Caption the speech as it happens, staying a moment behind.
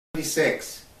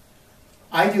76,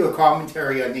 I do a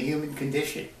commentary on the human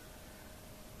condition.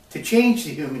 To change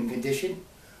the human condition,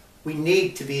 we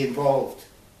need to be involved.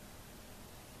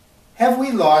 Have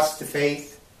we lost the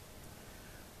faith?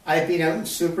 I've been out in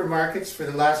supermarkets for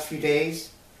the last few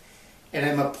days, and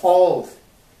I'm appalled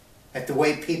at the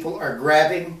way people are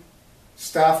grabbing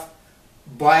stuff,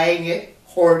 buying it,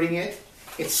 hoarding it.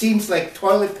 It seems like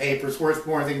toilet paper is worth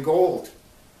more than gold.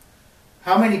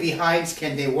 How many behinds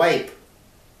can they wipe?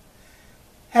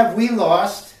 Have we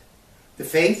lost the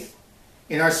faith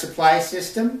in our supply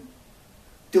system?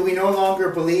 Do we no longer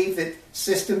believe that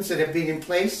systems that have been in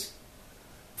place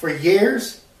for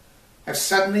years have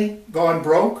suddenly gone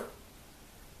broke?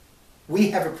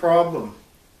 We have a problem.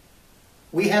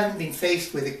 We haven't been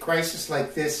faced with a crisis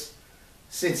like this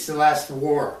since the last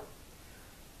war.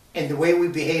 And the way we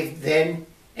behaved then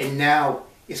and now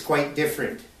is quite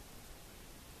different.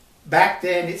 Back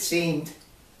then it seemed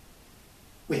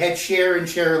we had share and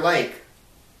share alike.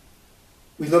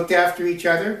 We looked after each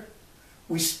other.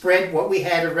 We spread what we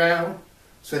had around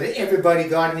so that everybody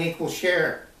got an equal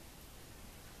share.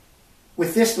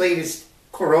 With this latest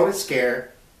corona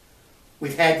scare,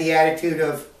 we've had the attitude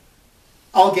of,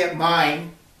 I'll get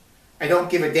mine. I don't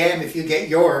give a damn if you get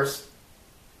yours.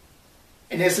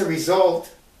 And as a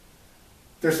result,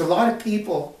 there's a lot of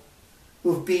people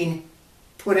who've been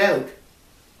put out.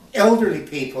 Elderly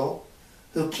people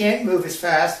who can't move as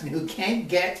fast and who can't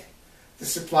get the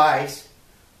supplies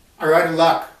are out of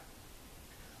luck.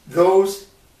 Those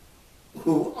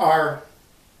who are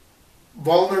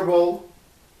vulnerable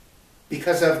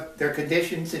because of their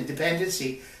conditions and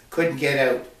dependency couldn't get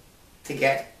out to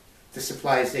get the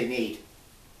supplies they need.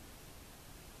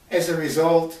 As a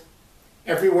result,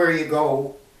 everywhere you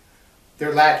go,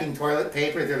 they're lacking toilet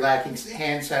paper, they're lacking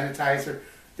hand sanitizer,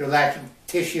 they're lacking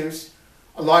tissues.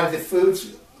 A lot of the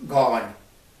food's gone.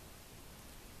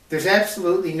 There's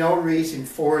absolutely no reason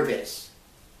for this.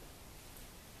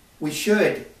 We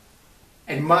should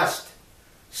and must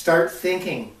start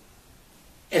thinking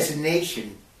as a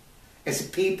nation, as a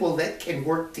people that can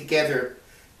work together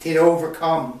to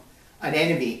overcome an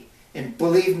enemy. And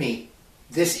believe me,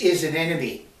 this is an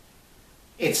enemy.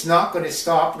 It's not going to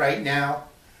stop right now.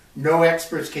 No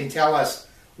experts can tell us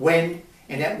when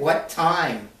and at what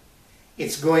time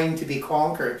it's going to be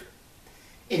conquered.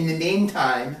 In the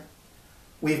meantime,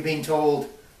 we've been told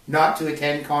not to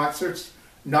attend concerts,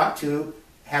 not to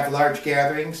have large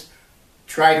gatherings,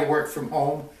 try to work from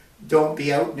home, don't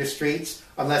be out in the streets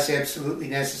unless absolutely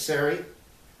necessary.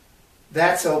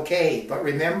 That's okay, but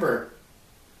remember,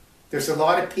 there's a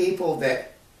lot of people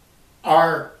that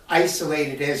are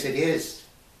isolated as it is.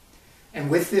 And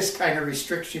with this kind of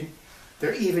restriction,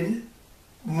 they're even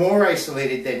more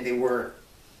isolated than they were.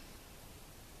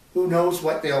 Who knows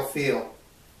what they'll feel?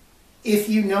 If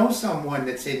you know someone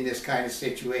that's in this kind of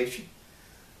situation,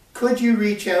 could you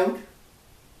reach out,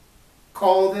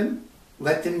 call them,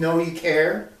 let them know you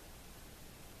care?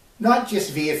 Not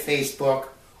just via Facebook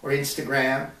or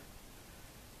Instagram.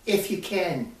 If you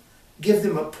can, give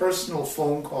them a personal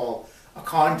phone call, a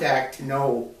contact to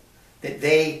know that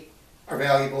they are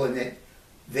valuable and that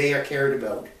they are cared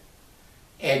about.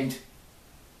 And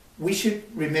we should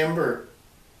remember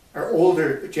our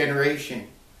older generation.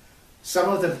 Some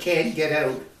of them can't get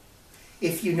out.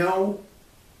 If you know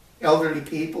elderly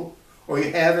people or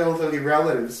you have elderly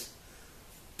relatives,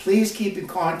 please keep in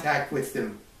contact with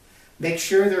them. Make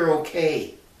sure they're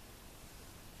okay.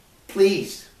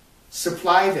 Please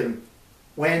supply them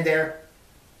when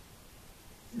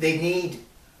they need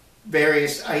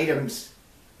various items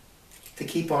to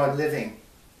keep on living.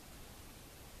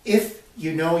 If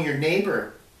you know your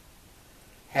neighbor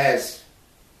has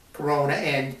corona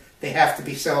and they have to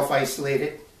be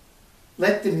self-isolated,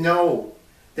 let them know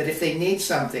that if they need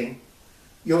something,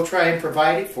 you'll try and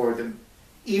provide it for them,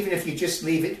 even if you just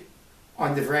leave it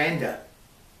on the veranda.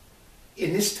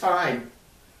 In this time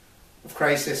of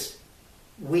crisis,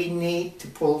 we need to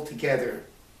pull together.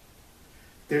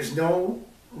 There's no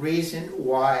reason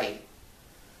why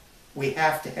we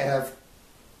have to have,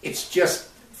 it's just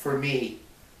for me,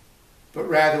 but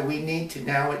rather we need to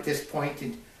now at this point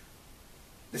in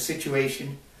the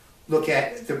situation look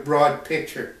at the broad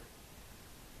picture.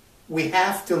 We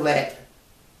have to let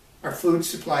our food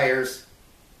suppliers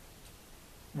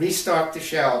restock the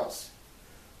shelves.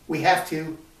 We have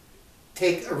to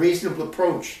take a reasonable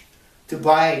approach to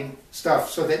buying stuff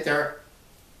so that there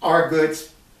are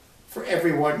goods for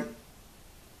everyone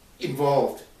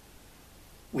involved.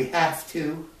 We have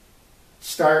to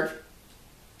start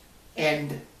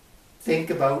and think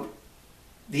about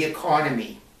the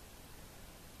economy.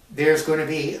 There's going to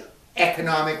be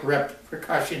economic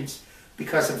repercussions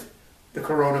because of the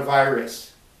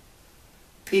coronavirus.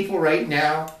 People right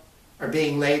now are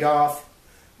being laid off,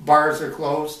 bars are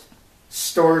closed,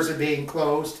 stores are being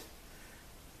closed.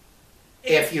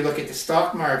 If you look at the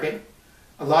stock market,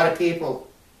 a lot of people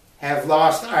have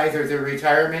lost either their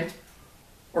retirement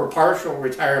or partial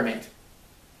retirement.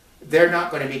 They're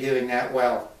not going to be doing that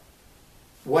well.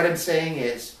 What I'm saying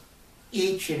is,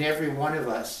 each and every one of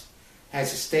us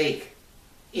has a stake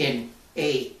in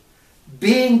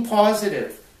being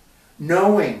positive,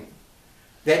 knowing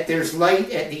that there's light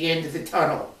at the end of the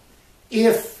tunnel.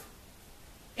 If,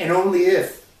 and only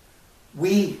if,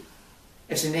 we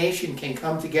as a nation can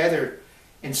come together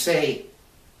and say,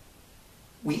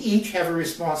 we each have a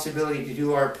responsibility to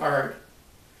do our part.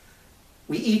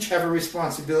 We each have a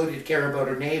responsibility to care about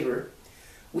our neighbor.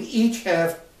 We each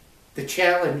have the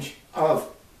challenge of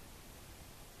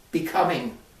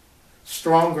becoming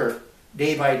stronger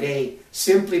day by day,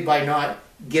 simply by not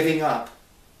giving up,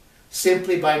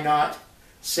 simply by not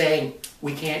saying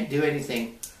we can't do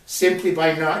anything, simply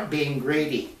by not being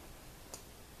greedy.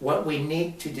 What we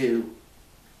need to do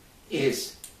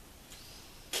is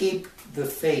keep the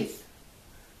faith,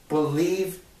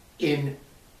 believe in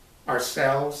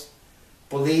ourselves,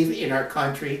 believe in our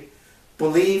country,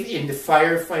 believe in the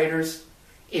firefighters,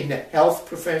 in the health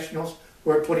professionals who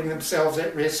are putting themselves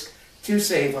at risk to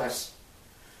save us.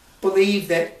 Believe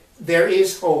that there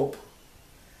is hope.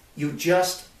 You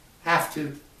just have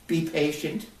to be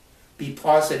patient, be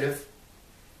positive,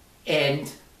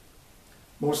 and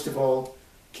most of all,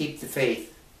 keep the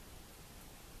faith.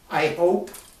 I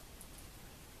hope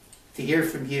to hear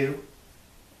from you.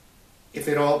 If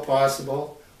at all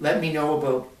possible, let me know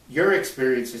about your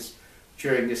experiences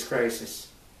during this crisis.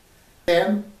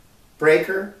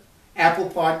 Breaker, Apple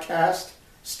Podcast,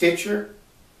 Stitcher,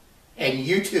 and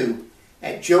YouTube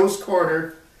at Joe's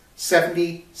Corner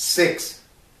 76.